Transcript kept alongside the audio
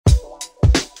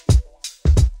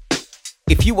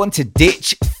you want to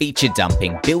ditch feature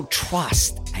dumping, build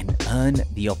trust, and earn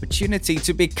the opportunity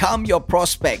to become your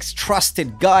prospect's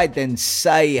trusted guide, then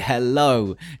say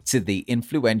hello to the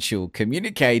Influential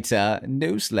Communicator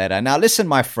newsletter. Now, listen,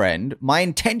 my friend, my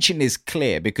intention is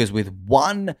clear because with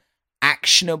one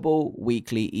actionable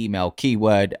weekly email,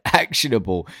 keyword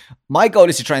actionable, my goal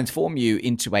is to transform you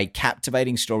into a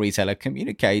captivating storyteller,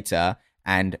 communicator,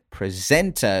 and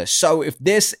presenter. So if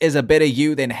this is a bit of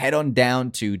you, then head on down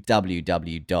to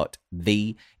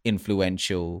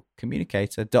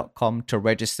www.theinfluentialcommunicator.com to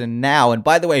register now. And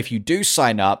by the way, if you do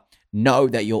sign up, know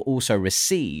that you'll also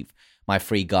receive my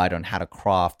free guide on how to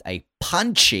craft a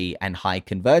punchy and high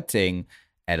converting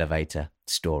elevator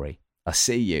story. I'll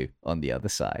see you on the other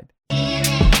side.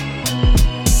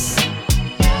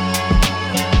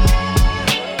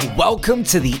 Welcome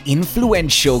to the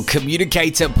Influential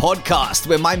Communicator podcast,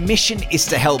 where my mission is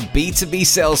to help B2B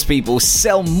salespeople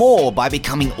sell more by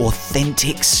becoming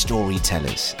authentic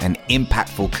storytellers and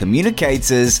impactful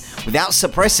communicators without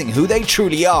suppressing who they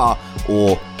truly are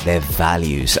or their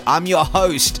values. I'm your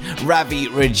host, Ravi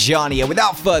Rajani, and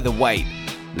without further wait,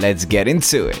 let's get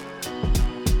into it.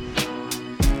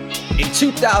 In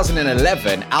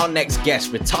 2011, our next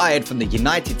guest retired from the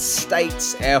United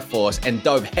States Air Force and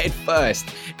dove headfirst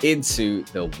into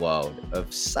the world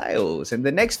of sales. And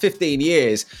the next 15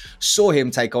 years saw him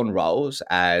take on roles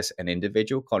as an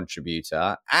individual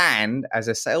contributor and as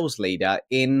a sales leader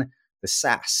in the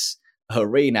SaaS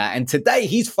arena. And today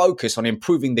he's focused on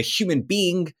improving the human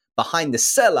being behind the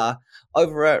seller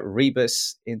over at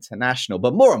Reibus International.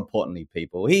 But more importantly,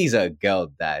 people, he's a girl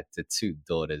dad to two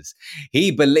daughters.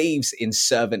 He believes in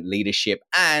servant leadership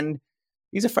and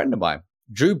he's a friend of mine.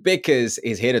 Drew Bickers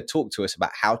is here to talk to us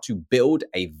about how to build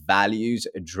a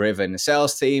values-driven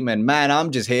sales team. And man,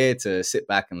 I'm just here to sit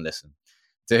back and listen.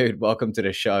 Dude, welcome to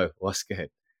the show. What's good?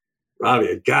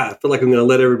 Robbie, God, I feel like I'm going to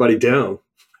let everybody down.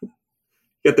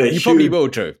 Get that. You probably will,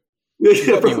 Drew.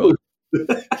 You probably will.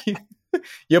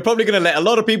 You're probably going to let a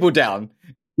lot of people down.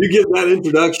 You get that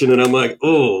introduction and I'm like,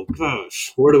 oh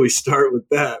gosh, where do we start with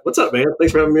that? What's up, man?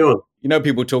 Thanks for having me on. You know,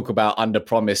 people talk about under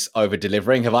promise, over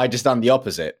delivering. Have I just done the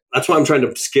opposite? That's why I'm trying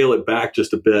to scale it back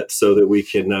just a bit so that we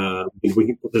can,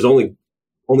 there's only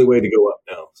way to go up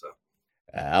now. So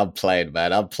I'm playing,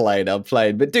 man. I'm playing.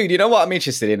 But dude, you know what I'm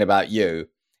interested in about you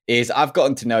is I've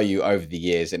gotten to know you over the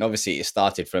years. And obviously it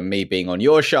started from me being on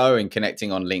your show and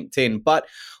connecting on LinkedIn. But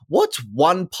what's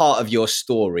one part of your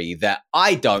story that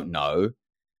I don't know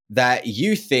that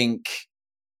you think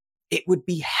it would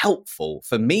be helpful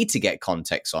for me to get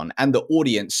context on and the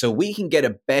audience so we can get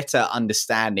a better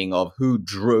understanding of who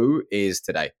Drew is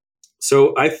today?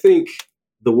 So I think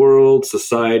the world,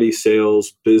 society,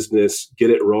 sales, business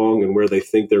get it wrong and where they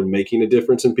think they're making a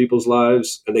difference in people's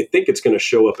lives. And they think it's going to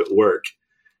show up at work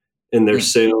in their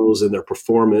sales and their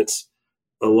performance.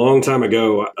 A long time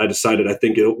ago, I decided I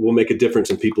think it will make a difference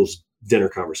in people's dinner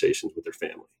conversations with their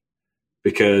family.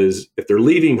 Because if they're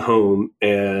leaving home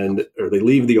or they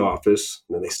leave the office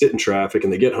and then they sit in traffic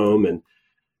and they get home and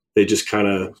they just kind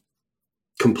of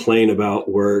complain about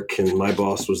work and my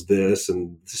boss was this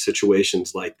and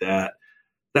situations like that,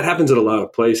 that happens at a lot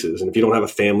of places. And if you don't have a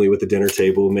family with the dinner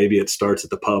table, maybe it starts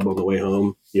at the pub on the way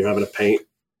home. You're having a pint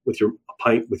with your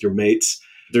mates.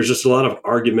 There's just a lot of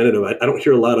argumentative. I don't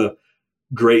hear a lot of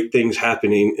great things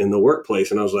happening in the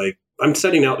workplace. And I was like, I'm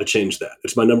setting out to change that.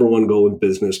 It's my number one goal in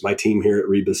business. My team here at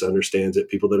Reibus understands it.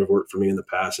 People that have worked for me in the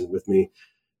past and with me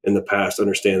in the past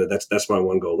understand that that's my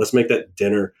one goal. Let's make that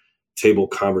dinner table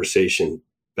conversation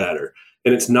better.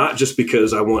 And it's not just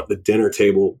because I want the dinner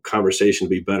table conversation to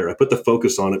be better. I put the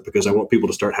focus on it because I want people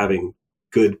to start having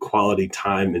good quality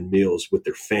time and meals with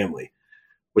their family,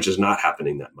 which is not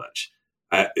happening that much.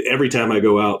 Every time I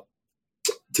go out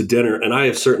to dinner, and I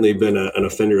have certainly been an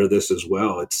offender of this as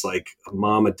well. It's like a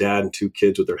mom, a dad, and two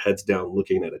kids with their heads down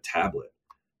looking at a tablet.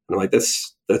 And I'm like,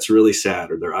 that's really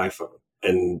sad, or their iPhone.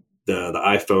 And the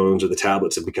iPhones or the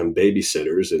tablets have become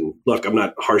babysitters. And look, I'm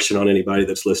not harshing on anybody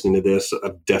that's listening to this.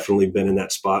 I've definitely been in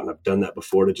that spot, and I've done that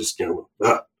before to just,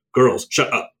 girls,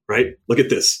 shut up, right? Look at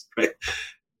this, right?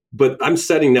 But I'm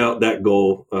setting out that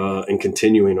goal and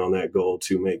continuing on that goal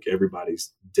to make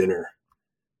everybody's dinner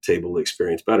table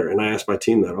experience better. And I ask my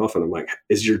team that often. I'm like,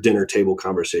 is your dinner table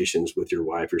conversations with your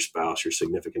wife, your spouse, your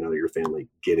significant other, your family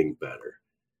getting better?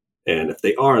 And if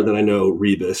they are, then I know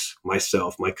Reibus,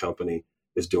 myself, my company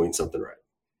is doing something right.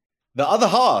 The other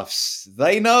halves,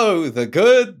 they know the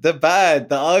good, the bad,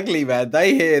 the ugly, man.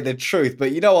 They hear the truth.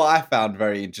 But you know what I found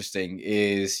very interesting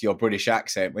is your British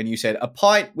accent. When you said a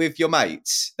pint with your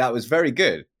mates, that was very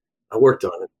good. I worked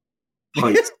on it.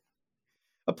 Pints.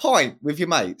 A pint with your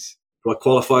mates. Do I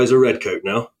qualify as a red coat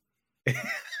now?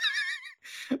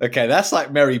 Okay, that's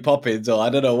like Mary Poppins, or I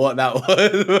don't know what that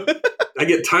was. I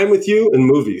get time with you and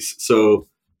movies. So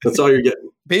that's all you're getting.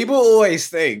 People always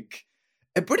think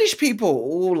British people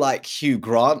all like Hugh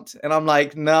Grant, and I'm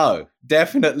like, no,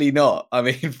 definitely not. I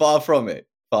mean, far from it.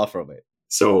 Far from it.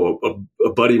 So a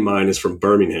buddy of mine is from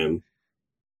Birmingham,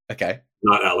 Okay.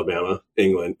 not Alabama,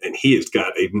 England, and he has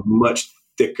got a much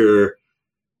thicker,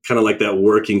 kind of like that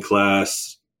working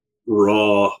class,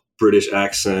 raw British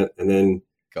accent. And then,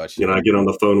 Gotcha. I get on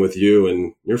the phone with you,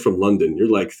 and you're from London. You're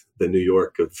like the New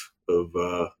York of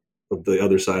the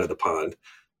other side of the pond.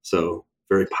 So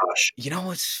very posh. You know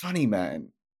what's funny, man?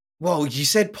 Well, you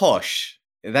said posh.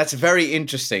 That's very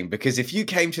interesting because if you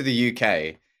came to the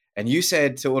UK and you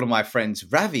said to all of my friends,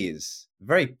 Ravi is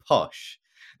very posh,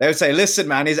 they would say, listen,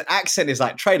 man, his accent is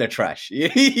like trailer trash.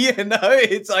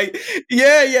 It's like,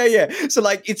 yeah. So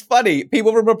like, it's funny.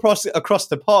 People from across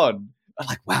the pond are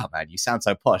like, wow, man, you sound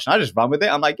so posh. And I just run with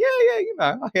it. I'm like, yeah,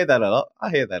 I hear that a lot.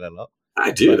 I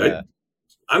do. But,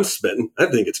 I'm smitten. I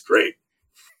think it's great.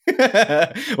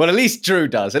 Well, at least Drew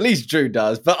does.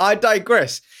 But I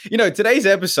digress. Today's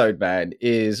episode, man,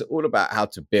 is all about how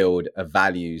to build a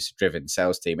values-driven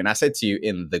sales team. And I said to you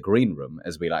in the green room,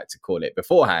 as we like to call it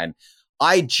beforehand,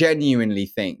 I genuinely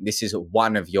think this is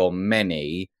one of your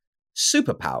many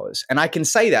superpowers. And I can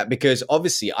say that because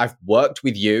obviously I've worked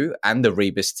with you and the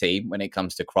Reibus team when it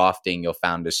comes to crafting your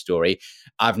founder's story.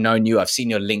 I've known you. I've seen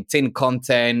your LinkedIn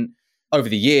content over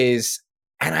the years.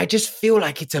 And I just feel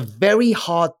like it's a very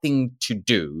hard thing to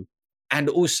do and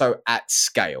also at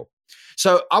scale.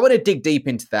 So I want to dig deep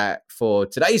into that for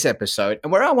today's episode.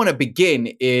 And where I want to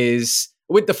begin is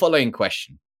with the following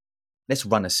question. Let's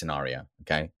run a scenario,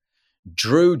 okay?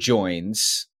 Drew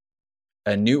joins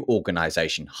a new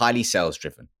organization, highly sales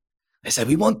driven. They say,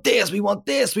 we want this, we want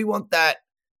that.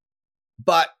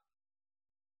 But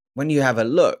when you have a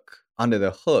look under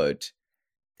the hood,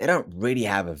 they don't really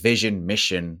have a vision,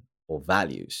 mission, or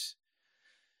values.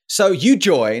 So you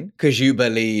join because you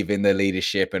believe in the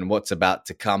leadership and what's about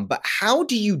to come. But how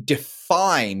do you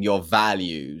define your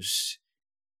values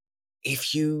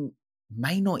if you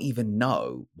may not even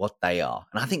know what they are?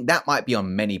 And I think that might be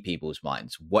on many people's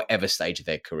minds, whatever stage of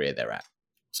their career they're at.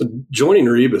 So joining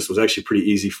Reibus was actually pretty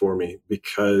easy for me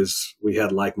because we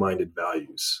had like-minded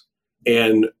values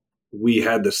and we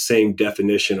had the same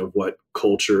definition of what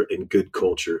culture and good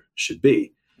culture should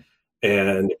be.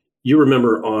 And you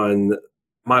remember on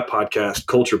my podcast,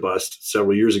 Culture Bust,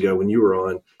 several years ago when you were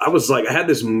on, I had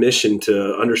this mission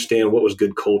to understand what was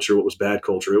good culture, what was bad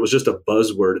culture. It was just a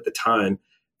buzzword at the time.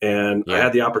 And I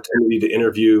had the opportunity to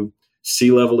interview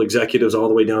C-level executives all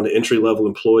the way down to entry-level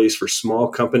employees for small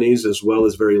companies as well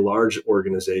as very large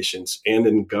organizations and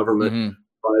in government,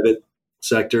 private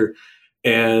sector.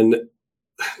 And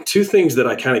two things that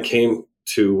I kind of came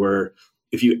to were,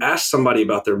 if you ask somebody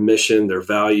about their mission, their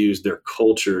values, their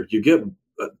culture, you get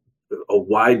a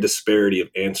wide disparity of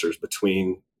answers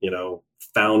between,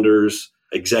 founders,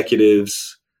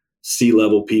 executives,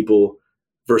 C-level people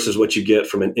versus what you get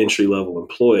from an entry-level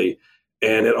employee.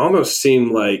 And it almost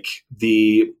seemed like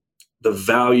the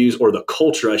values or the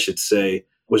culture, I should say,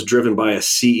 was driven by a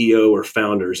CEO or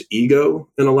founder's ego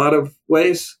in a lot of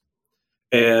ways.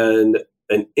 And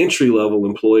an entry-level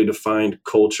employee defined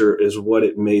culture as what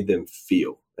it made them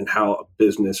feel and how a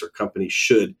business or company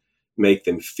should make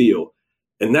them feel.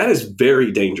 And that is very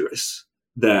dangerous,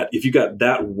 that if you got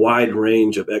that wide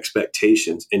range of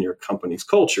expectations in your company's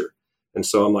culture. And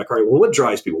so I'm like, all right, well, what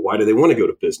drives people? Why do they want to go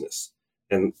to business?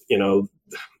 And,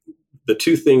 the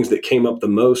two things that came up the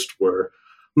most were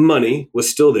money was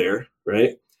still there,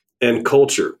 right? And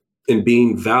culture and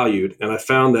being valued. And I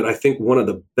found that I think one of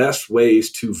the best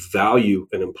ways to value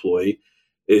an employee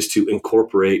is to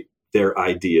incorporate their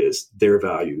ideas, their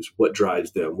values, what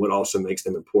drives them, what also makes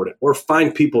them important, or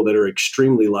find people that are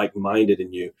extremely like-minded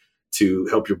in you to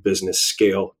help your business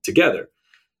scale together.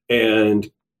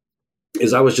 And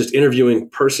as I was just interviewing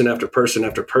person after person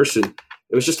after person,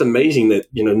 it was just amazing that,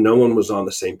 no one was on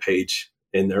the same page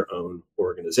in their own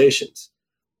organizations.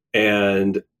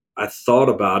 And I thought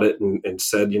about it and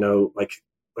said, well,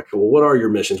 what are your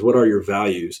missions? What are your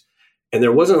values? And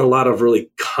there wasn't a lot of really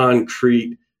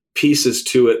concrete pieces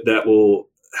to it that will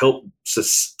help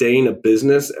sustain a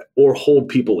business or hold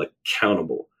people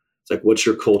accountable. It's like, what's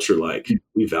your culture like?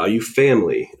 We value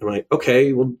family. I'm like,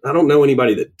 okay, well, I don't know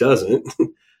anybody that doesn't,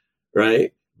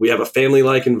 right? We have a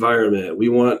family-like environment. We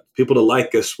want people to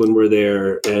like us when we're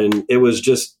there. And it was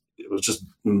just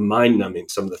mind-numbing,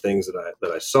 some of the things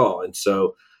that I saw. And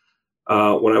so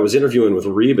when I was interviewing with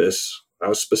Reibus, I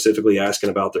was specifically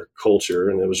asking about their culture,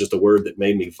 and it was just a word that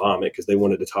made me vomit because they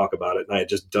wanted to talk about it. And I had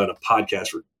just done a podcast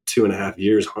for 2.5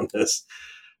 years on this,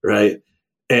 right?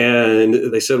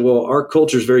 And they said, well, our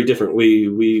culture is very different.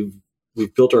 We've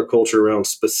built our culture around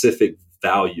specific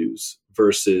values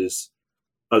versus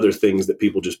other things that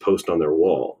people just post on their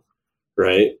wall,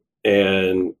 right?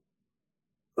 And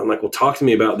I'm like, well, talk to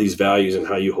me about these values and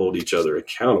how you hold each other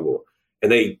accountable.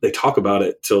 And they talk about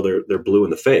it till they're blue in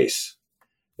the face.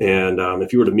 And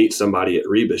if you were to meet somebody at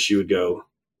Reibus, you would go,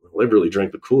 well, they really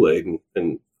drank the Kool-Aid.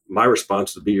 And my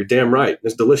response would be, you're damn right.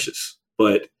 It's delicious.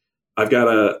 But I've got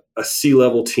a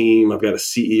C-level team. I've got a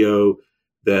CEO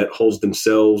that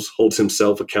holds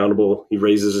himself accountable. He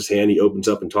raises his hand. He opens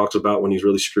up and talks about when he's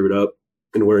really screwed up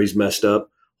and where he's messed up,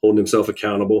 holding himself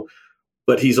accountable.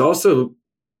 But he's also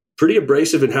pretty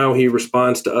abrasive in how he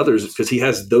responds to others because he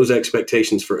has those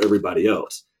expectations for everybody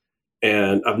else.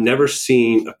 And I've never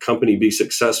seen a company be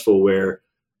successful where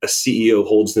a CEO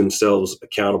holds themselves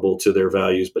accountable to their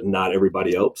values, but not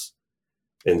everybody else.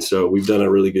 And so we've done a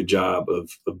really good job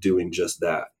of doing just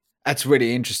that. That's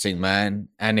really interesting, man.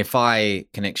 And if I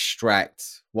can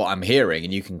extract what I'm hearing,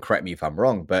 and you can correct me if I'm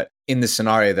wrong, but in the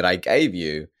scenario that I gave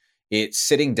you, it's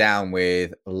sitting down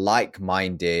with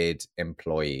like-minded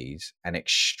employees and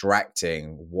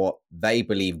extracting what they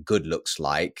believe good looks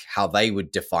like, how they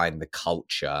would define the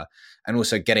culture, and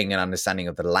also getting an understanding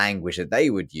of the language that they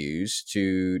would use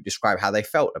to describe how they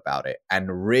felt about it,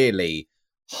 and really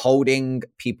holding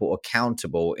people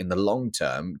accountable in the long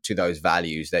term to those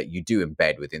values that you do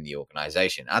embed within the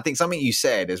organization. And I think something you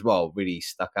said as well really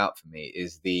stuck out for me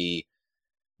is the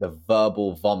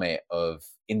verbal vomit of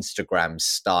Instagram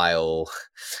style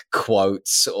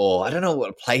quotes, or I don't know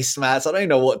what placemats, I don't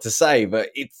know what to say, but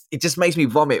it just makes me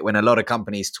vomit when a lot of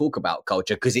companies talk about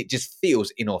culture because it just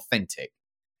feels inauthentic.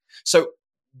 So,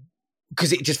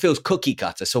 because it just feels cookie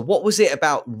cutter. So what was it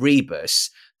about Reibus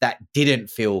that didn't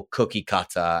feel cookie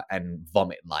cutter and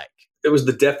vomit like? It was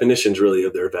the definitions really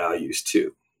of their values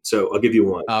too. So I'll give you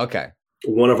one. Oh, okay.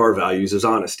 One of our values is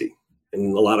honesty.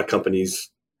 And a lot of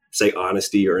companies say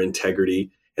honesty or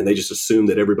integrity, and they just assume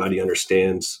that everybody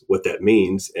understands what that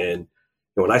means. And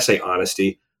when I say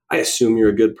honesty, I assume you're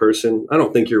a good person. I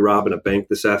don't think you're robbing a bank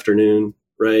this afternoon,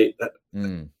 right?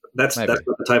 That's not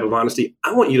the type of honesty.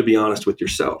 I want you to be honest with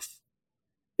yourself.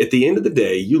 At the end of the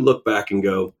day, you look back and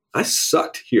go, I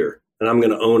sucked here, and I'm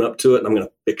going to own up to it, and I'm going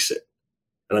to fix it.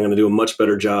 And I'm going to do a much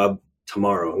better job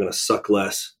tomorrow. I'm going to suck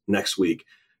less next week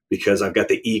because I've got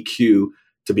the EQ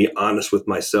to be honest with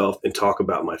myself and talk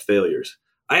about my failures.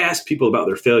 I ask people about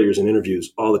their failures in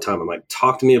interviews all the time. I'm like,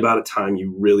 talk to me about a time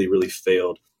you really, really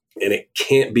failed. And it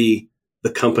can't be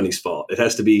the company's fault. It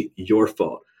has to be your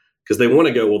fault. Because they want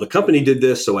to go, well, the company did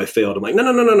this, so I failed. I'm like,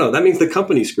 no. That means the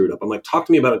company screwed up. I'm like, talk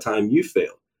to me about a time you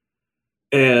failed.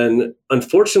 And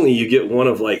unfortunately, you get one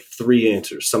of like three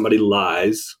answers. Somebody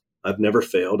lies. I've never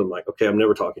failed. I'm like, okay, I'm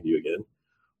never talking to you again.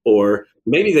 Or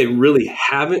maybe they really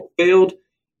haven't failed,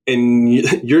 and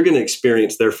you're going to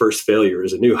experience their first failure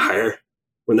as a new hire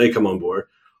when they come on board.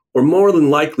 Or more than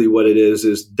likely what it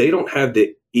is they don't have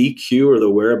the EQ or the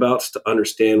whereabouts to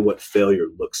understand what failure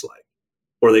looks like.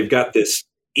 Or they've got this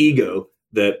ego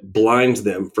that blinds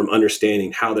them from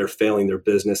understanding how they're failing their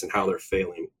business and how they're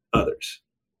failing others.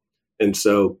 And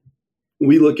so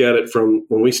we look at it from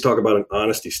when we talk about an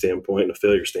honesty standpoint and a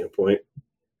failure standpoint,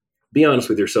 be honest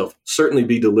with yourself. Certainly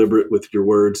be deliberate with your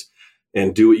words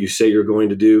and do what you say you're going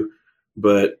to do,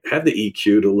 but have the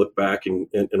EQ to look back and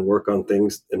work on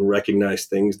things and recognize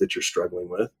things that you're struggling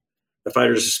with. If I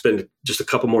just spend just a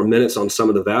couple more minutes on some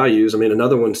of the values, I mean,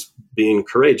 another one's being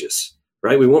courageous,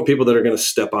 right? We want people that are going to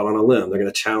step out on a limb. They're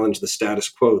going to challenge the status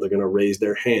quo. They're going to raise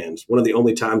their hands. One of the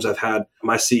only times I've had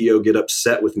my CEO get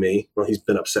upset with me, well, he's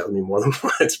been upset with me more than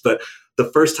once, but the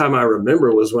first time I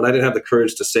remember was when I didn't have the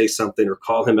courage to say something or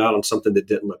call him out on something that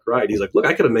didn't look right. He's like, look,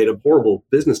 I could have made a horrible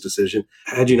business decision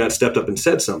had you not stepped up and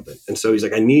said something. And so he's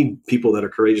like, I need people that are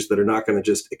courageous, that are not going to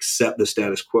just accept the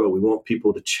status quo. We want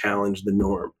people to challenge the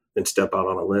norm and step out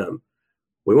on a limb.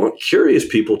 We want curious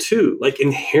people too, like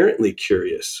inherently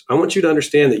curious. I want you to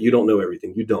understand that you don't know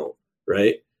everything. You don't,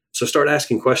 right? So start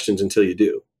asking questions until you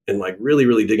do, and like really,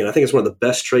 really dig in. I think it's one of the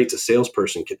best traits a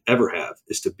salesperson could ever have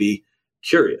is to be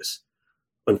curious.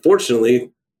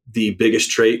 Unfortunately, the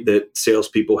biggest trait that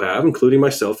salespeople have, including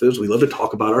myself, is we love to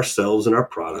talk about ourselves and our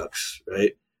products,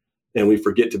 right? And we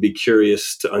forget to be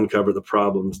curious to uncover the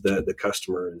problems that the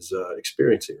customer is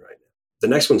experiencing right now. The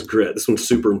next one's grit. This one's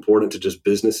super important to just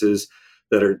businesses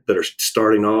that are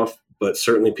starting off, but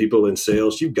certainly people in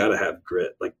sales. You've got to have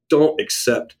grit. Like, don't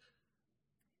accept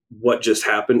what just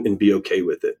happened and be okay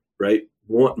with it, right?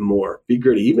 Want more. Be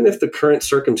gritty. Even if the current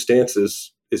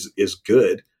circumstances is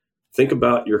good, think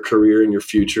about your career and your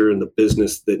future and the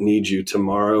business that needs you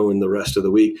tomorrow and the rest of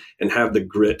the week, and have the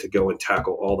grit to go and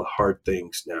tackle all the hard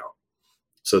things now.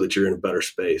 so that you're in a better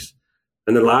space.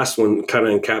 And the last one kind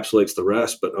of encapsulates the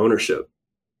rest, but ownership.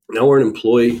 Now we're an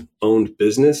employee-owned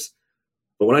business,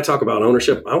 but when I talk about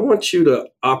ownership, I want you to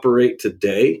operate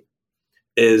today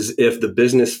as if the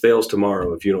business fails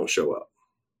tomorrow if you don't show up.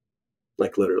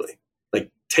 Like literally.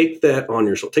 Like take that on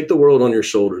your shoulder. Take the world on your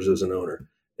shoulders as an owner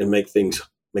and make things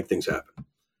happen.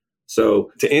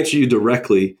 So to answer you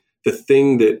directly, the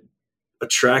thing that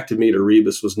attracted me to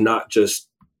Reibus was not just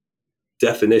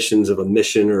definitions of a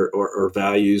mission or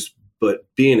values, but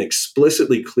being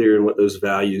explicitly clear in what those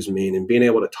values mean and being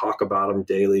able to talk about them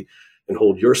daily and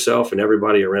hold yourself and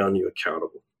everybody around you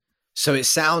accountable. So it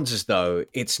sounds as though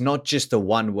it's not just the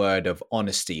one word of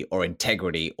honesty or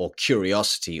integrity or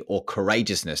curiosity or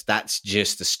courageousness. That's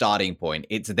just the starting point.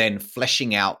 It's then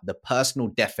fleshing out the personal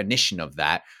definition of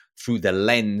that through the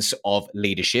lens of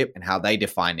leadership and how they're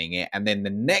defining it. And then the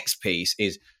next piece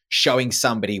is showing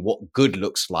somebody what good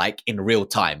looks like in real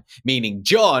time, meaning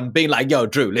John being like, yo,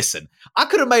 Drew, listen, I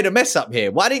could have made a mess up here.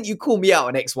 Why didn't you call me out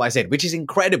on XYZ? Which is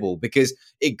incredible because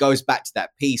it goes back to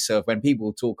that piece of when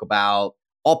people talk about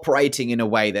operating in a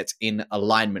way that's in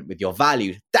alignment with your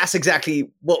values. That's exactly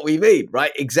what we mean,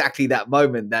 right? Exactly that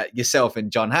moment that yourself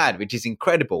and John had, which is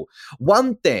incredible.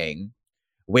 One thing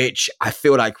which I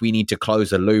feel like we need to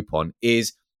close a loop on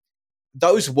is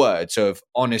those words of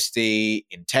honesty,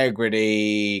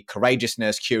 integrity,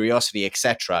 courageousness, curiosity,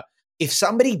 etc. If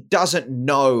somebody doesn't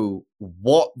know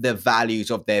what the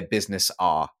values of their business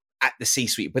are at the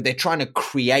C-suite, but they're trying to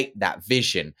create that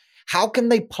vision, how can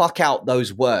they pluck out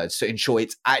those words to ensure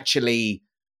it's actually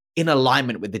in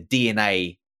alignment with the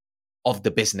DNA of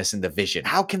the business and the vision?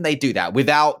 How can they do that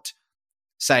without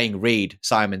saying, read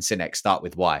Simon Sinek, start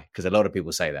with why? Because a lot of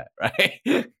people say that,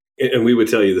 right? And we would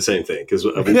tell you the same thing because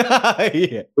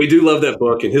Yeah. we do love that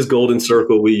book and his golden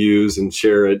circle we use and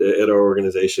share it at our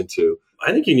organization too.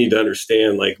 I think you need to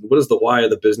understand, like, what is the why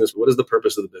of the business? What is the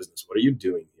purpose of the business? What are you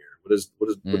doing here? What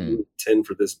do you intend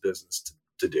for this business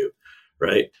to do?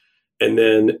 Right. And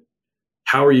then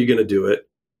how are you going to do it?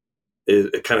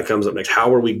 It kind of comes up next.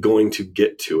 How are we going to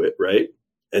get to it? Right.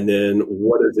 And then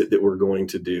what is it that we're going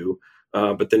to do?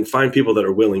 But then find people that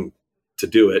are willing to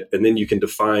do it. And then you can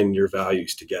define your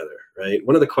values together. Right.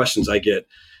 One of the questions I get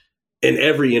in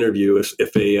every interview,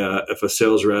 if a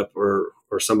sales rep or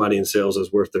somebody in sales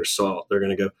is worth their salt, they're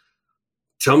going to go,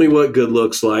 tell me what good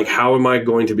looks like. How am I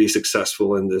going to be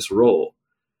successful in this role?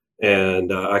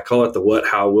 And I call it the what,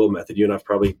 how, will method. You and I've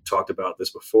probably talked about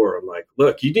this before. I'm like,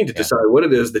 look, you need to decide what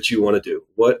it is that you want to do.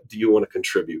 What do you want to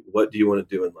contribute? What do you want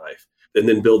to do in life? And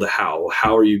then build a how.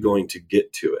 How are you going to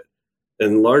get to it?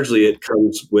 And largely it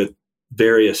comes with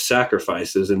various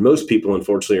sacrifices. And most people,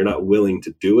 unfortunately, are not willing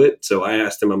to do it. So I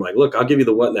asked him, I'm like, look, I'll give you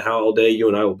the what and the how all day. You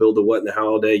and I will build the what and the how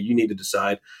all day. You need to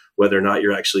decide whether or not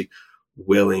you're actually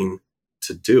willing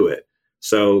to do it.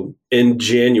 So in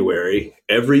January,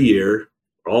 every year,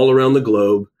 all around the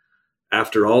globe,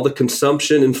 after all the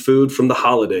consumption and food from the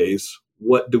holidays,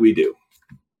 what do we do?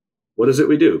 What is it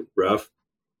we do, Ralph?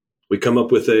 We come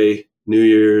up with a New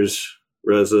Year's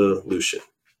resolution,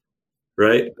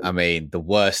 right? I mean, the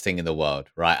worst thing in the world,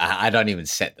 right? I don't even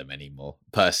set them anymore,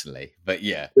 personally. But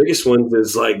yeah. Biggest one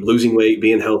is like losing weight,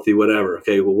 being healthy, whatever.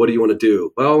 Okay, well, what do you want to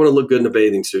do? Well, I want to look good in a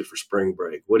bathing suit for spring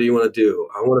break. What do you want to do?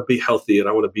 I want to be healthy and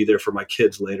I want to be there for my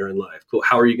kids later in life. Cool.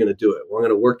 How are you going to do it? Well, I'm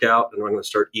going to work out and I'm going to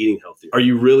start eating healthy. Are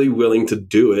you really willing to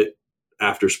do it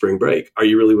after spring break? Are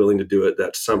you really willing to do it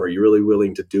that summer? Are you really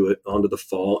willing to do it onto the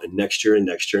fall and next year and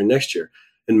next year and next year?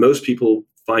 And most people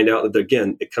find out that,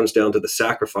 again, it comes down to the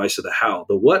sacrifice of the how.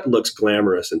 The what looks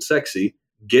glamorous and sexy.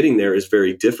 Getting there is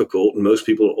very difficult. And most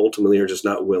people ultimately are just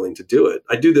not willing to do it.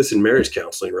 I do this in marriage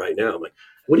counseling right now. I'm like,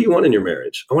 what do you want in your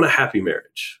marriage? I want a happy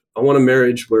marriage. I want a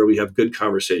marriage where we have good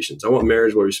conversations. I want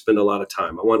marriage where we spend a lot of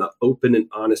time. I want an open and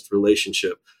honest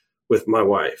relationship with my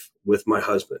wife, with my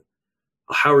husband.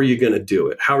 How are you going to do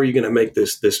it? How are you going to make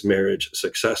this marriage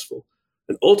successful?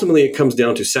 And ultimately, it comes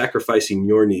down to sacrificing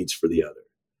your needs for the other.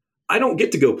 I don't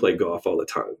get to go play golf all the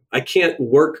time. I can't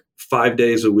work 5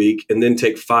 days a week and then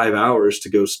take 5 hours to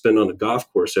go spend on a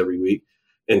golf course every week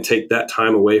and take that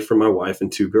time away from my wife and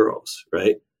 2 girls,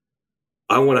 right?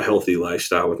 I want a healthy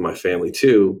lifestyle with my family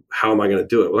too. How am I going to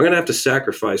do it? Well, I'm going to have to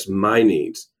sacrifice my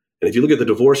needs. And if you look at the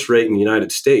divorce rate in the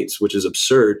United States, which is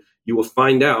absurd, you will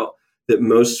find out that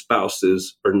most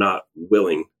spouses are not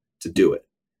willing to do it.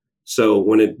 So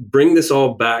when it bring this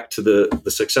all back to the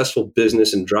successful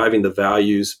business and driving the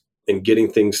values and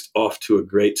getting things off to a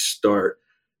great start,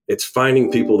 it's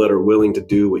finding people that are willing to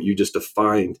do what you just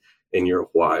defined in your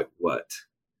why, what,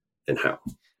 and how.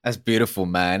 That's beautiful,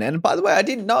 man. And by the way, I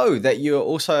didn't know that you're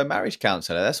also a marriage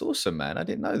counselor. That's awesome, man. I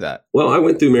didn't know that. Well, I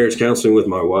went through marriage counseling with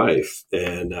my wife,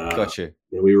 and Got you.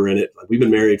 we were in it. We've been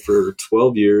married for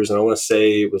 12 years, and I want to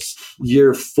say it was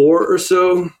year 4 or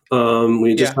so.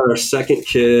 We just had our second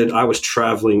kid. I was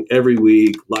traveling every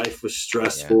week. Life was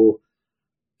stressful. Yeah.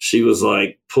 She was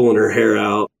like pulling her hair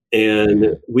out,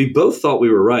 and we both thought we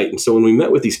were right. And so when we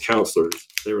met with these counselors,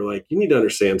 they were like, you need to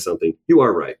understand something. You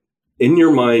are right. In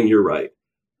your mind, you're right.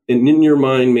 And in your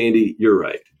mind, Mandy, you're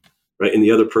right. Right. And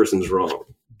the other person's wrong.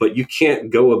 But you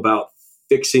can't go about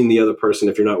fixing the other person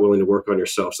if you're not willing to work on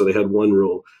yourself. So they had one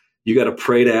rule. You got to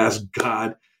pray to ask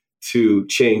God to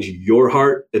change your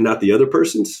heart and not the other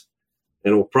person's.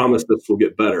 And we'll promise this will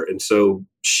get better. And so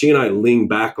she and I leaned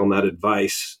back on that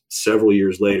advice several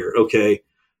years later. Okay,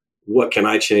 what can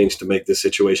I change to make this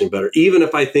situation better? Even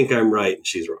if I think I'm right and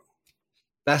she's wrong.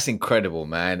 That's incredible,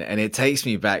 man. And it takes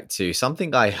me back to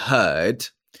something I heard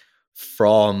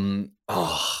from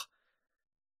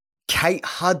Kate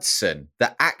Hudson,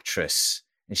 the actress.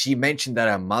 And she mentioned that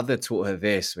her mother taught her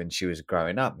this when she was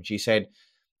growing up. And she said,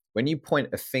 when you point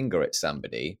a finger at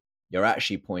somebody, you're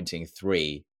actually pointing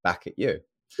 3 back at you.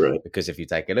 Right. Because if you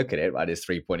take a look at it, right, there's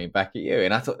 3 pointing back at you.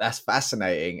 And I thought that's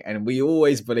fascinating. And we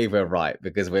always believe we're right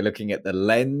because we're looking at the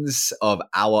lens of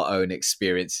our own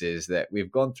experiences that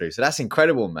we've gone through. So that's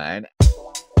incredible, man.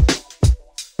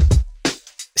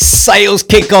 Sales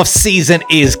kickoff season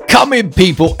is coming,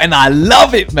 people, and I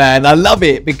love it, man. I love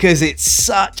it because it's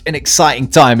such an exciting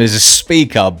time as a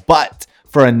speaker. But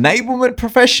for enablement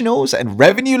professionals and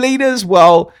revenue leaders,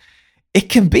 well, it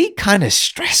can be kind of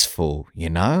stressful, you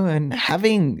know, and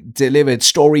having delivered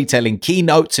storytelling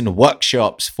keynotes and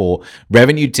workshops for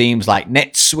revenue teams like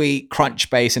NetSuite,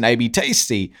 Crunchbase, and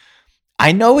EP.80,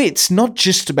 I know it's not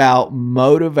just about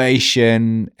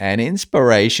motivation and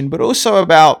inspiration, but also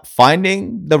about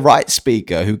finding the right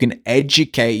speaker who can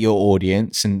educate your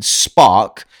audience and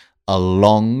spark a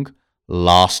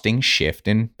long-lasting shift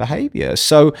in behavior.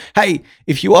 So, hey,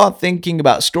 if you are thinking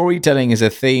about storytelling as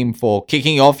a theme for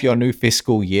kicking off your new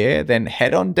fiscal year, then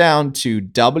head on down to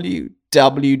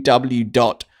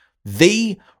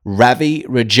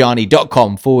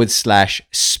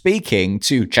www.theravirajanni.com/speaking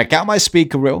to check out my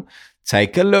speaker reel,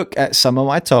 take a look at some of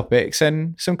my topics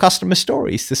and some customer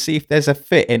stories to see if there's a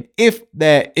fit. And if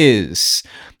there is,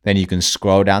 then you can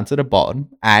scroll down to the bottom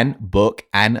and book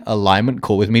an alignment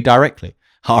call with me directly.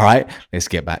 All right, let's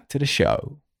get back to the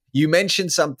show. You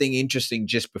mentioned something interesting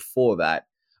just before that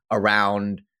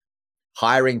around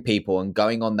hiring people and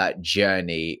going on that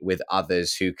journey with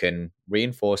others who can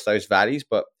reinforce those values,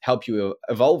 but help you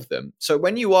evolve them. So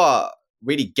when you are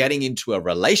really getting into a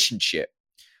relationship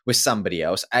with somebody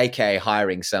else, aka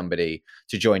hiring somebody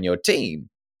to join your team,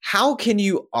 how can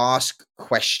you ask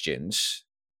questions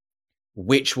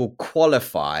which will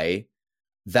qualify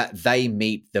that they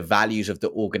meet the values of the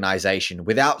organization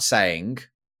without saying,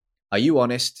 are you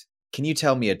honest? Can you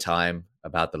tell me a time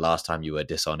about the last time you were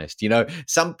dishonest? You know,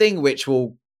 something which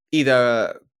will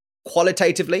either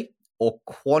qualitatively or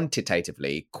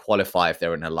quantitatively qualify if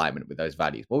they're in alignment with those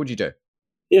values. What would you do?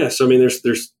 Yeah. So, I mean, there's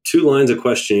 2 lines of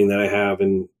questioning that I have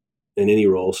in any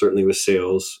role, certainly with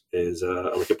sales, is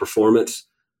I look at performance,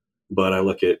 but I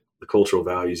look at the cultural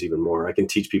values even more. I can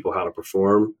teach people how to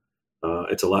perform.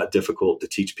 It's a lot difficult to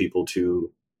teach people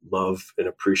to love and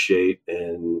appreciate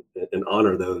and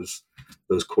honor those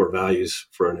core values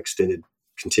for an extended,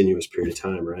 continuous period of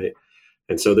time, right?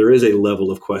 And so there is a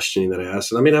level of questioning that I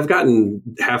ask. And I mean, I've gotten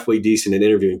halfway decent at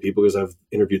interviewing people because I've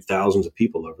interviewed thousands of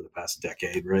people over the past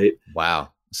decade, right?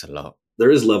 Wow, that's a lot.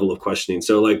 There is level of questioning.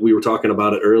 So like we were talking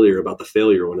about it earlier about the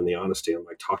failure one and the honesty. I'm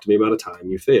like, talk to me about a time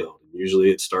you failed. And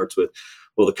usually it starts with,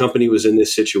 well, the company was in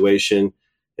this situation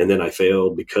and then I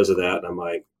failed because of that. And I'm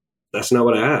like, that's not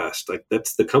what I asked. Like,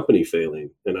 that's the company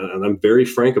failing. And I'm very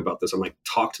frank about this. I'm like,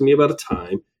 talk to me about a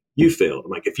time you failed.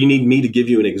 I'm like, if you need me to give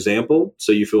you an example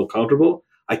so you feel comfortable,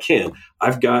 I can.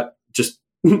 I've got just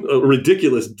a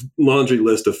ridiculous laundry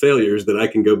list of failures that I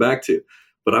can go back to.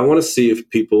 But I want to see if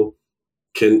people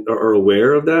are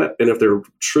aware of that and if they're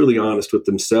truly honest with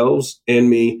themselves and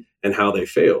me and how they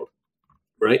failed.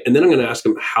 Right. And then I'm going to ask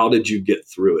them, how did you get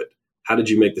through it? How did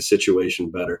you make the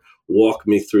situation better? Walk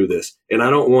me through this. And I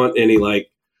don't want any like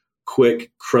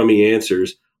quick, crummy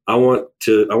answers. I want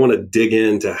to dig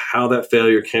into how that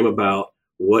failure came about,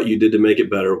 what you did to make it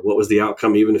better, what was the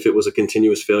outcome, even if it was a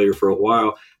continuous failure for a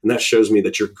while. And that shows me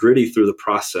that you're gritty through the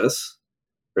process,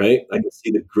 right? I can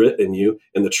see the grit in you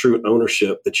and the true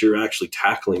ownership that you're actually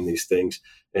tackling these things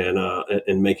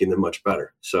and making them much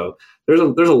better. So there's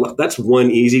a lot. That's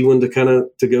one easy one to go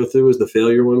through is the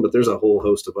failure one, but there's a whole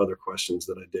host of other questions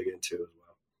that I dig into as well.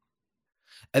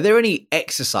 Are there any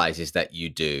exercises that you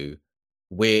do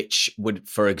which would,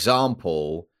 for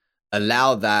example,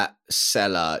 allow that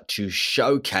seller to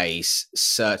showcase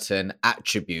certain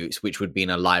attributes which would be in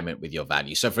alignment with your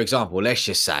value? So, for example, let's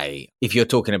just say if you're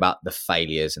talking about the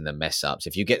failures and the mess ups,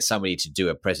 if you get somebody to do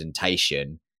a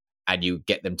presentation and you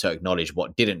get them to acknowledge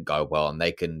what didn't go well and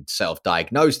they can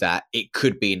self-diagnose that, it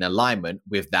could be in alignment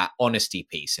with that honesty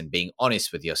piece and being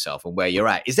honest with yourself and where you're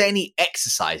at. Is there any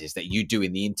exercises that you do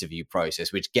in the interview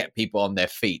process which get people on their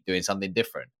feet doing something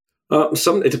different?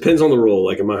 It depends on the role.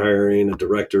 Like, am I hiring a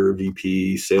director,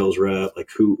 VP, sales rep? Like,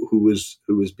 who is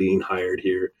being hired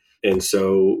here? And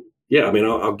so, yeah, I mean,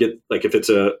 I'll get, like, if it's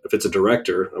a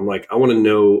director, I'm like, I want to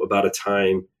know about a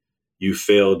time you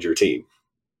failed your team.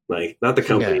 Like, not the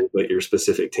company, but your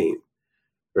specific team,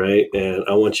 right? And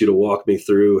I want you to walk me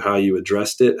through how you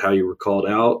addressed it, how you were called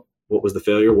out, what was the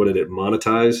failure, what did it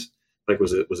monetize? Like,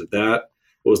 was it that?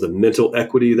 What was the mental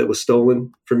equity that was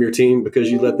stolen from your team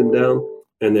because you let them down?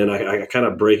 And then I kind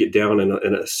of break it down in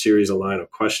a series of line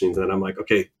of questionings. And I'm like,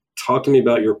 okay, talk to me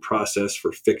about your process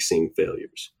for fixing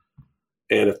failures.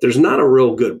 And if there's not a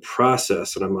real good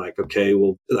process, and I'm like, okay,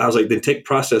 well, I was like, then take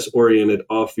process oriented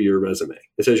off of your resume.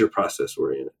 It says you're process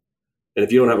oriented. And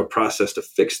if you don't have a process to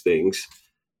fix things,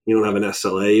 you don't have an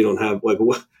SLA, you don't have, like,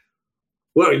 what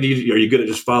are you good at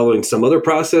just following some other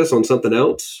process on something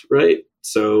else, right?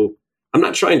 So I'm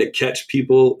not trying to catch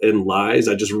people in lies.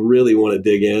 I just really want to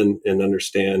dig in and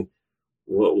understand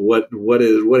what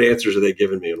answers are they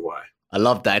giving me and why. I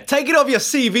love that. Take it off your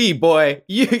CV, boy.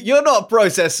 You're not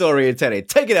process oriented.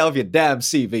 Take it out of your damn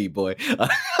CV, boy.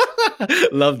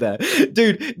 Love that.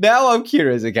 Dude, now I'm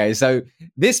curious. Okay, so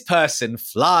this person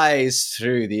flies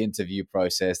through the interview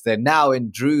process. They're now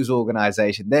in Drew's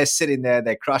organization. They're sitting there.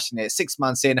 They're crushing it. 6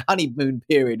 months in, honeymoon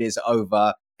period is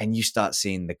over. And you start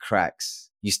seeing the cracks.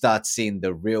 You start seeing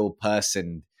the real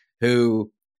person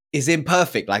who is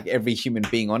imperfect, like every human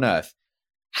being on earth.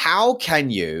 How can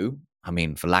you, I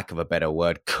mean, for lack of a better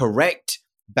word, correct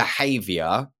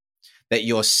behavior that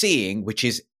you're seeing, which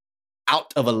is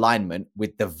out of alignment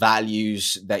with the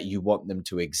values that you want them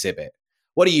to exhibit?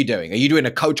 What are you doing? Are you doing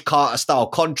a Coach Carter style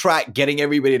contract, getting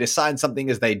everybody to sign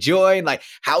something as they join? Like,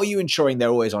 how are you ensuring they're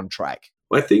always on track?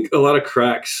 Well, I think a lot of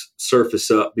cracks surface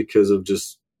up because of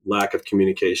just lack of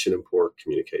communication and poor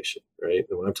communication, right?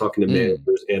 And when I'm talking to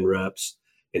managers and reps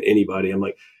and anybody, I'm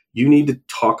like, you need to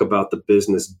talk about the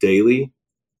business daily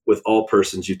with all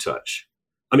persons you touch.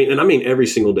 I mean every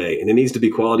single day. And it needs to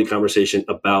be quality conversation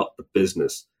about the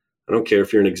business. I don't care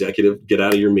if you're an executive, get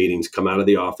out of your meetings, come out of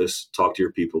the office, talk to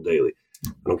your people daily.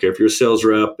 I don't care if you're a sales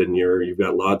rep and you've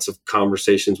got lots of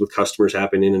conversations with customers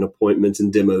happening and appointments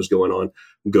and demos going on.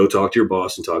 Go talk to your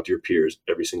boss and talk to your peers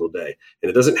every single day.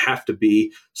 And it doesn't have to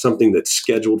be something that's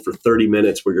scheduled for 30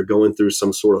 minutes where you're going through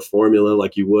some sort of formula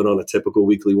like you would on a typical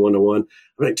weekly one-to-one.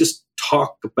 I mean, just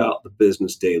talk about the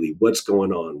business daily. What's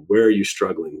going on? Where are you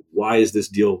struggling? Why is this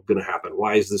deal going to happen?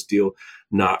 Why is this deal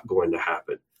not going to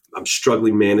happen? I'm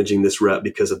struggling managing this rep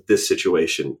because of this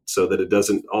situation, so that it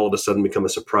doesn't all of a sudden become a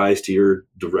surprise to your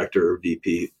director or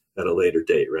VP at a later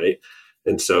date, right?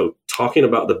 And so talking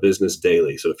about the business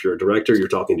daily. So if you're a director, you're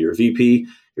talking to your VP,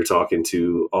 you're talking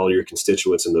to all your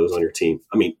constituents and those on your team.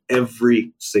 I mean,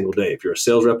 every single day. If you're a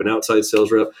sales rep, an outside sales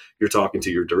rep, you're talking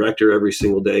to your director every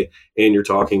single day, and you're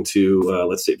talking to,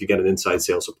 let's say if you got an inside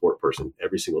sales support person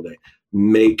every single day.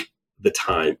 Make the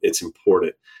time. It's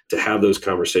important to have those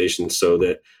conversations so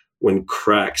that when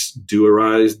cracks do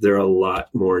arise, they're a lot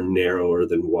more narrower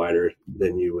than wider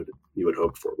than you would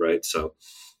hope for, right? So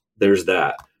there's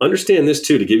that. Understand this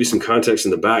too, to give you some context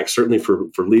in the back, certainly for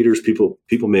leaders, people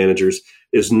managers,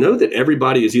 is know that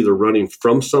everybody is either running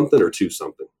from something or to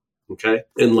something, okay?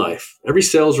 In life, every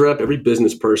sales rep, every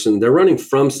business person, they're running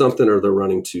from something or they're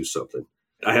running to something.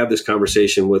 I have this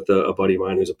conversation with a buddy of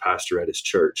mine who's a pastor at his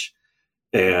church.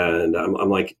 And I'm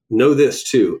like, know this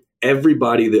too.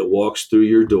 Everybody that walks through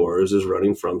your doors is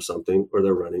running from something or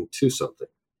they're running to something.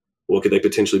 What could they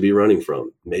potentially be running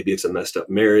from? Maybe it's a messed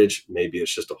up marriage. Maybe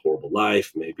it's just a horrible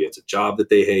life. Maybe it's a job that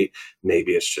they hate.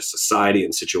 Maybe it's just society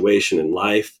and situation in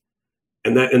life.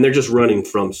 And they're just running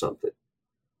from something.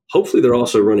 Hopefully they're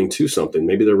also running to something.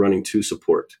 Maybe they're running to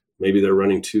support. Maybe they're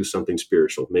running to something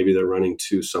spiritual. Maybe they're running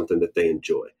to something that they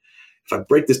enjoy. If I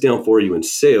break this down for you in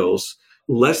sales,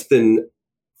 less than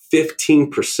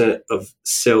 15% of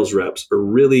sales reps are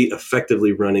really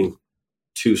effectively running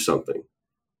to something.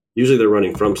 Usually they're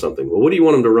running from something. Well, what do you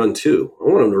want them to run to? I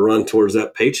want them to run towards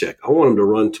that paycheck. I want them to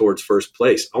run towards first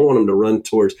place. I want them to run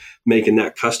towards making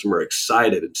that customer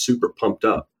excited and super pumped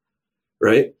up,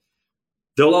 right?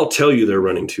 they'll all tell you they're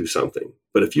running to something.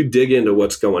 But if you dig into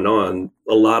what's going on,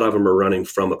 a lot of them are running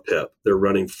from a PIP. They're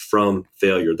running from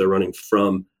failure. They're running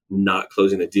from not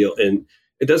closing a deal. And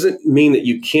it doesn't mean that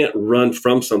you can't run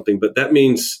from something, but that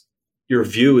means your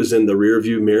view is in the rear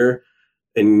view mirror,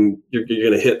 and you're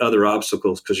going to hit other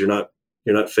obstacles because you're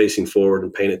not facing forward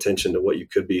and paying attention to what you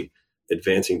could be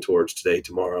advancing towards today,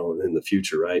 tomorrow, and in the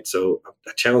future, right? So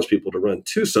I challenge people to run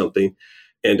to something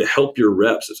and to help your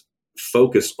reps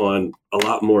focus on a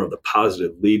lot more of the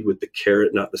positive. Lead with the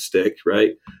carrot, not the stick,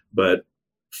 right? But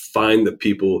find the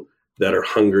people that are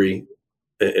hungry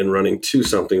and running to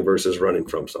something versus running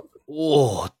from something.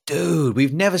 Oh, dude,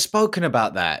 we've never spoken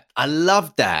about that. I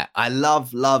love that. I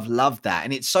love that.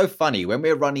 And it's so funny when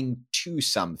we're running to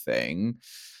something,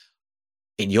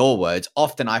 in your words,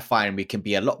 often I find we can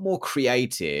be a lot more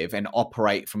creative and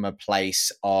operate from a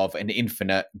place of an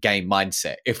infinite game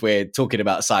mindset. If we're talking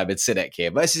about Simon Sinek here,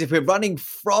 versus if we're running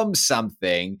from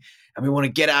something and we want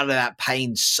to get out of that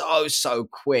pain so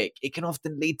quick, it can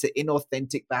often lead to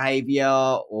inauthentic behavior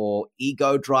or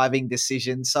ego driving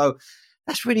decisions. So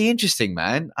that's really interesting,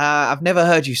 man. I've never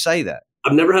heard you say that.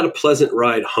 I've never had a pleasant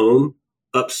ride home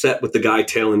upset with the guy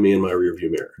tailing me in my rearview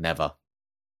mirror. Never.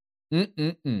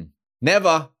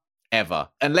 Never, ever.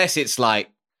 Unless it's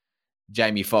like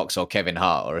Jamie Foxx or Kevin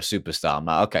Hart or a superstar. I'm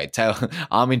like, okay,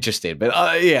 I'm interested.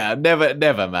 But yeah, never,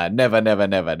 man. Never.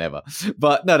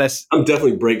 But no, I'm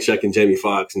definitely brake checking Jamie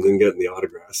Foxx and then getting the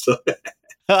autograph. So.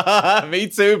 Me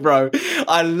too, bro.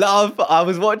 I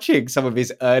was watching some of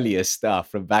his earlier stuff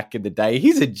from back in the day.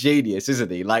 He's a genius, isn't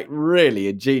he? Like really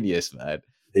a genius, man.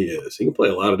 He is. He can play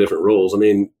a lot of different roles. I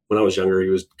mean, when I was younger, he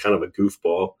was kind of a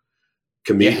goofball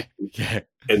comedian. Yeah.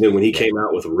 And then when he came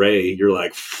out with Ray, you're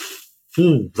like,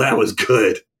 that was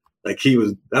good. Like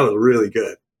that was really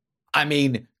good. I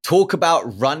mean, talk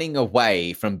about running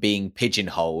away from being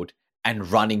pigeonholed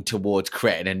and running towards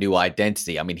creating a new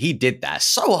identity. I mean, he did that.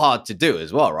 So hard to do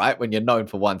as well, right? When you're known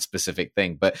for one specific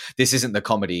thing. But this isn't the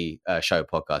comedy show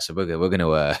podcast, so we're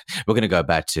gonna go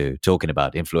back to talking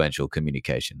about influential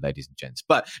communication, ladies and gents.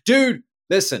 But dude,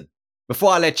 listen,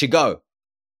 before I let you go,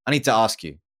 I need to ask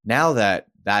you, now that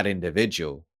that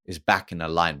individual is back in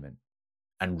alignment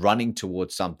and running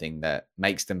towards something that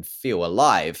makes them feel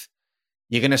alive,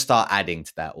 you're going to start adding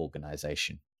to that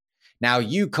organization. Now,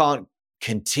 you can't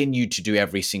continue to do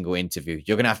every single interview.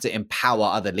 You're going to have to empower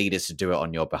other leaders to do it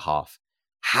on your behalf.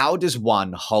 How does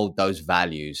one hold those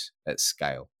values at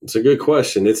scale? It's a good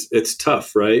question. It's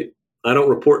tough, right? I don't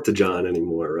report to John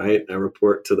anymore, right? I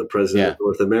report to the president of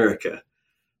North America.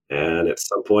 And at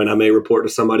some point I may report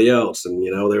to somebody else. And,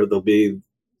 there'll be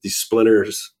these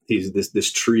splinters,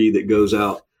 this tree that goes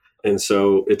out. And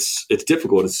so it's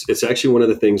difficult. It's actually one of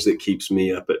the things that keeps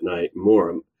me up at night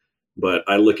more. But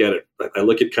I look at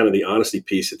kind of the honesty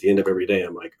piece at the end of every day.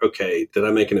 I'm like, okay, did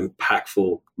I make an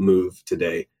impactful move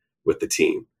today with the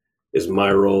team? Is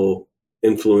my role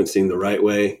influencing the right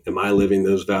way? Am I living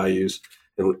those values?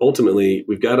 And ultimately,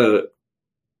 we've got to,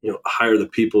 hire the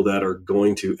people that are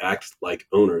going to act like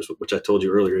owners, which I told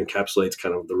you earlier encapsulates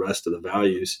kind of the rest of the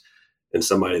values, and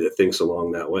somebody that thinks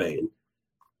along that way. And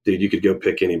dude, you could go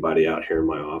pick anybody out here in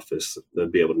my office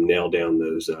that'd be able to nail down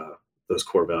those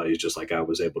core values, just like I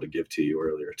was able to give to you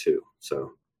earlier too.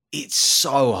 So it's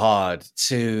so hard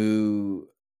to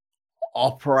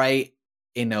operate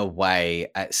in a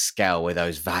way at scale where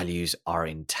those values are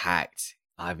intact.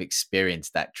 I've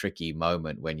experienced that tricky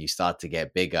moment when you start to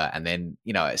get bigger. And then,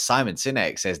 Simon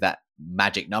Sinek says that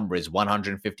magic number is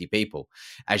 150 people.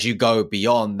 As you go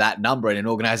beyond that number in an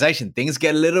organization, things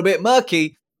get a little bit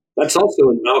murky. That's also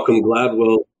a Malcolm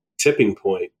Gladwell tipping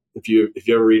point. If you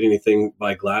ever read anything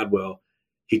by Gladwell,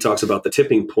 he talks about the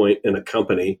tipping point in a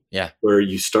company where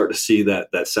you start to see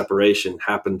that separation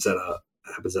happens at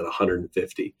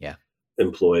 150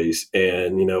 employees.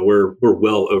 And, we're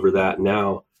well over that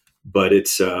now. But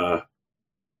it's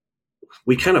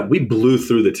we blew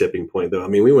through the tipping point, though. I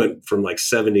mean, we went from like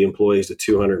 70 employees to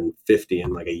 250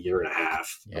 in like a year and a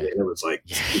half. I mean, it was like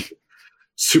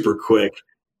super quick.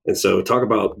 And so talk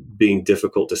about being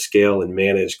difficult to scale and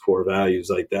manage core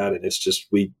values like that. And it's just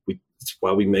it's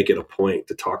why we make it a point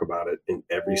to talk about it in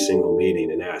every single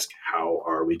meeting and ask, how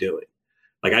are we doing?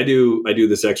 Like I do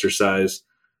this exercise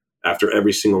after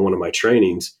every single one of my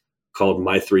trainings called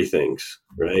My Three Things,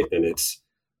 right? And it's,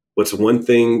 what's one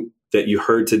thing that you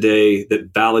heard today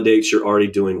that validates you're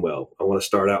already doing well? I want to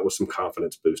start out with some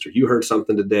confidence booster. You heard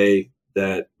something today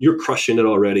that you're crushing it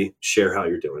already. Share how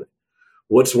you're doing it.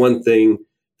 What's one thing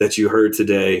that you heard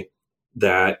today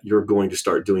that you're going to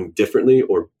start doing differently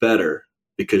or better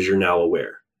because you're now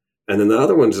aware? And then the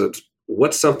other ones,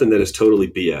 what's something that is totally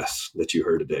BS that you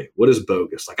heard today? What is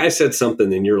bogus? Like I said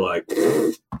something and you're like,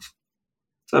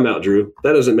 time out, Drew.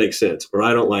 That doesn't make sense, or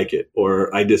I don't like it,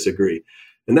 or I disagree.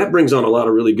 And that brings on a lot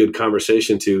of really good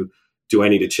conversation to, do I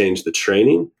need to change the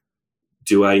training?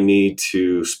 Do I need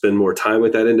to spend more time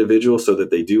with that individual so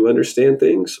that they do understand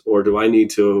things? Or do I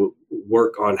need to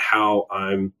work on how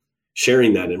I'm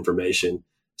sharing that information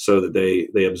so that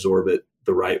they absorb it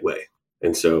the right way?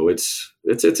 And so it's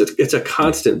a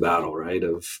constant battle, right?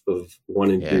 Of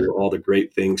wanting to do all the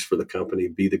great things for the company,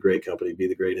 be the great company, be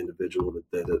the great individual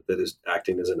that is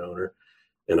acting as an owner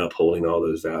and upholding all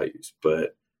those values.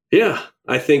 But yeah,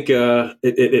 I think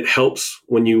it helps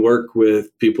when you work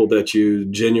with people that you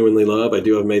genuinely love. I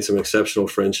do have made some exceptional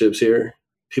friendships here,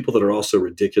 people that are also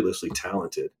ridiculously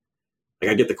talented.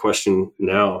 Like I get the question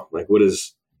now, like, what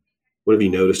have you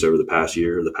noticed over the past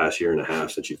year or the past year and a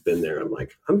half since you've been there? I'm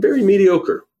like, I'm very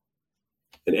mediocre.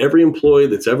 And every employee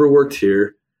that's ever worked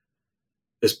here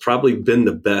has probably been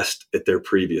the best at their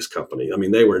previous company. I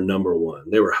mean, they were number one.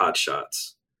 They were hot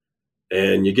shots.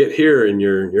 And you get here and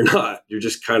you're not. You're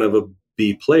just kind of a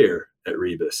B player at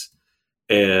Reibus.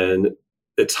 And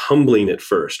it's humbling at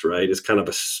first, right? It's kind of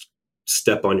a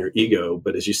step on your ego.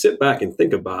 But as you sit back and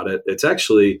think about it, it's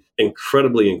actually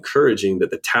incredibly encouraging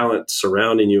that the talent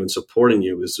surrounding you and supporting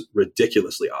you is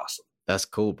ridiculously awesome. That's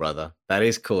cool, brother. That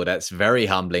is cool. That's very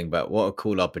humbling, but what a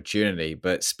cool opportunity.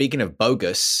 But speaking of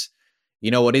bogus, you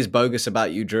know what is bogus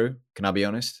about you, Drew? Can I be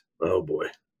honest? Oh, boy.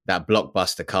 That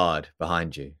Blockbuster card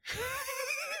behind you.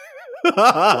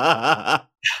 I've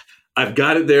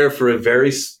got it there for a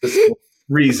very specific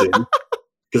reason,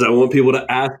 because I want people to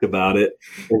ask about it.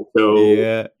 And so,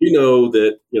 you know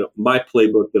that, my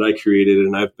playbook that I created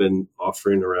and I've been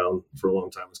offering around for a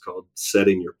long time is called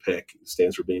Setting Your Pick. It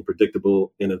stands for being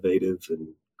predictable, innovative, and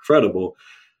credible.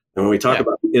 And when we talk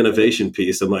about the innovation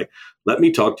piece, I'm like, let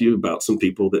me talk to you about some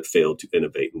people that failed to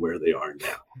innovate and where they are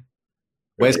now.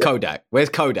 Where's Kodak? Where's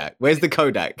Kodak? Where's the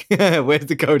Kodak? Where's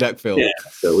the Kodak film? Yeah,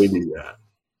 so we do that.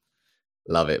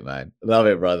 Love it, man. Love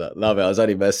it, brother. Love it. I was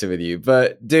only messing with you.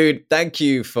 But, dude, thank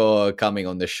you for coming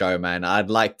on the show, man.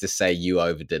 I'd like to say you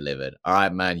over-delivered. All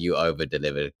right, man, you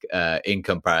over-delivered in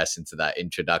comparison to that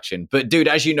introduction. But, dude,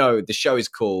 as you know, the show is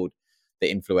called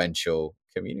The Influential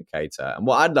Communicator. And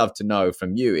what I'd love to know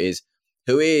from you is,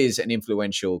 who is an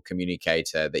influential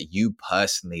communicator that you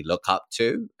personally look up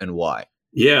to and why?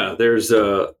 Yeah, there's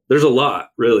a lot,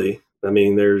 really. I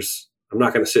mean, I'm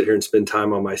not going to sit here and spend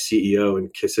time on my CEO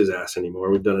and kiss his ass anymore.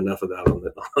 We've done enough of that on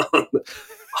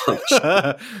the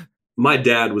show. My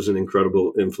dad was an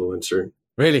incredible influencer.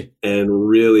 Really? And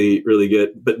really, really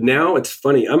good. But now it's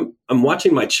funny. I'm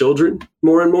watching my children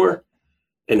more and more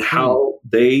and how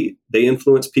they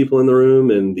influence people in the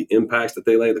room and the impacts that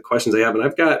they lay, the questions they have. And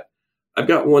I've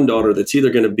got one daughter that's either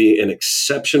going to be an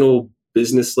exceptional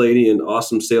business lady and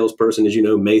awesome salesperson, as you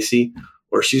know, Macy,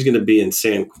 or she's going to be in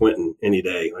San Quentin any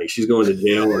day. Like she's going to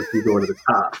jail or she's going to the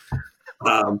top.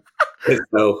 And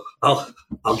so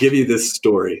I'll give you this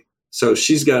story. So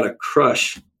she's got a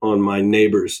crush on my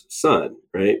neighbor's son,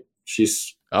 right?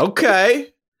 She's okay.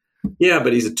 Yeah,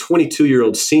 but he's a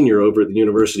 22-year-old senior over at the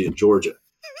University of Georgia.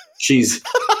 She's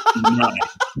 9.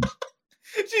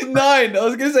 She's 9. I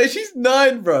was going to say she's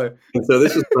 9, bro. And so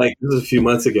this is a few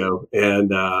months ago.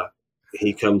 And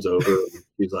he comes over and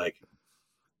he's like,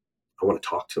 I want to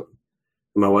talk to him.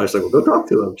 And my wife's like, well, go talk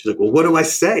to him. She's like, well, what do I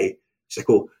say? She's like,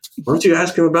 well, why don't you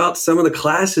ask him about some of the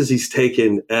classes he's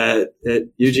taken at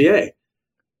UGA?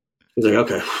 He's like,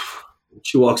 okay.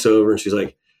 She walks over and she's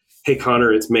like, hey,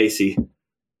 Connor, it's Macy.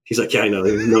 He's like, yeah, I know.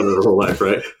 They've known her her whole life,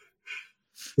 right?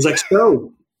 He's like,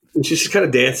 so, and she's just kind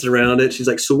of dancing around it. She's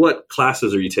like, so what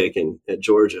classes are you taking at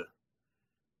Georgia?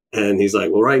 And he's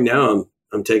like, well, right now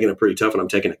I'm taking a pretty tough one. I'm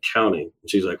taking accounting. And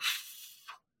she's like,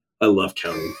 I love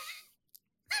counting.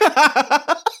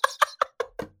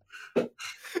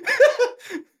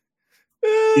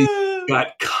 He's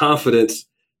got confidence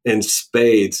in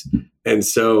spades. And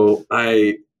so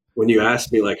when you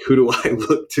ask me, like, who do I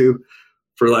look to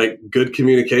for like good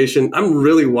communication, I'm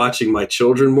really watching my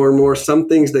children more and more. Some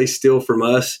things they steal from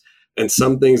us and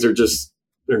some things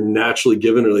they're naturally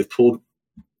given or they've pulled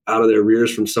out of their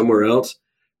rears from somewhere else.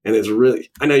 And it's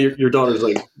really, I know your daughter's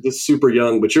like just super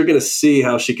young, but you're going to see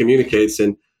how she communicates.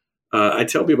 And I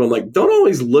tell people, I'm like, don't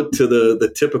always look to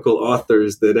the typical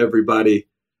authors that everybody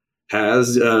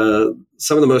has.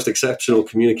 Some of the most exceptional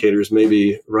communicators may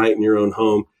be right in your own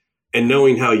home, and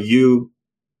knowing how you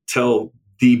tell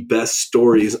the best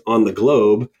stories on the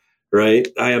globe, right?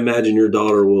 I imagine your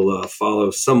daughter will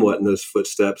follow somewhat in those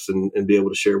footsteps and be able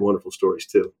to share wonderful stories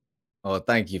too. Oh,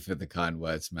 thank you for the kind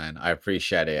words, man. I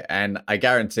appreciate it. And I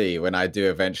guarantee when I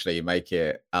do eventually make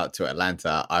it out to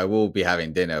Atlanta, I will be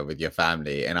having dinner with your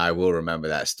family and I will remember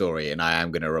that story. And I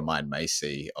am going to remind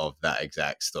Macy of that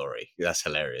exact story. That's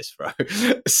hilarious, bro.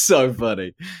 So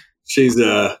funny. She's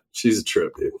a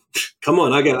trip, dude. Come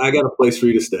on, I got a place for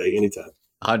you to stay anytime.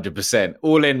 100%.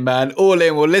 All in, man. All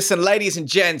in. Well, listen, ladies and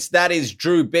gents, that is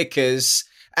Drew Bickers.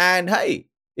 And hey,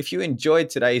 if you enjoyed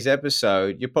today's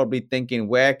episode, you're probably thinking,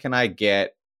 where can I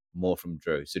get more from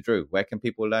Drew? So, Drew, where can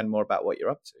people learn more about what you're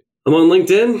up to? I'm on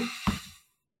LinkedIn.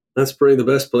 That's probably the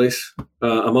best place.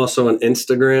 I'm also on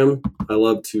Instagram. I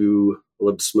love to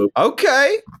smoke.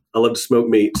 Okay. I love to smoke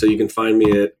meat. So you can find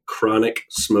me at Chronic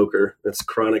Smoker. That's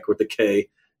Chronic with a K,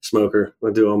 Smoker.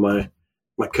 I do all my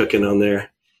cooking on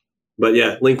there. But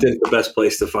yeah, LinkedIn's the best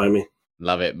place to find me.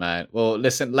 Love it, man. Well,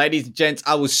 listen, ladies and gents,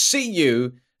 I will see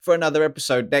you for another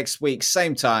episode next week.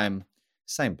 Same time,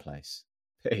 same place.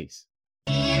 Peace.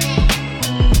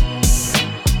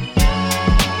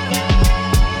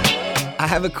 I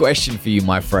have a question for you,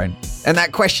 my friend. And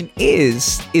that question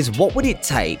is what would it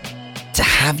take to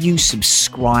have you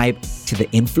subscribe to the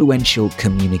Influential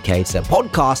Communicator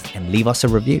podcast and leave us a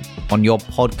review on your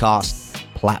podcast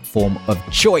platform of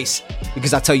choice?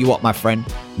 Because I tell you what, my friend,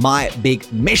 my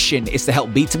big mission is to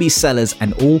help B2B sellers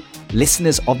and all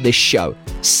listeners of this show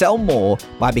sell more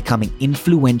by becoming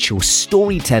influential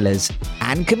storytellers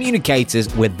and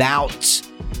communicators without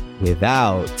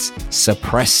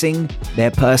suppressing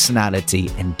their personality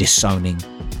and disowning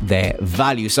their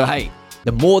value. So, hey,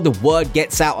 the more the word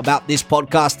gets out about this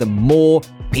podcast, the more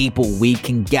people we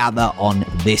can gather on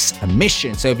this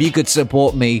mission. So if you could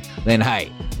support me, then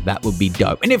hey, that would be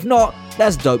dope. And if not,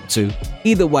 that's dope too.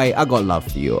 Either way, I got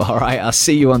love for you. All right, I'll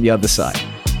see you on the other side.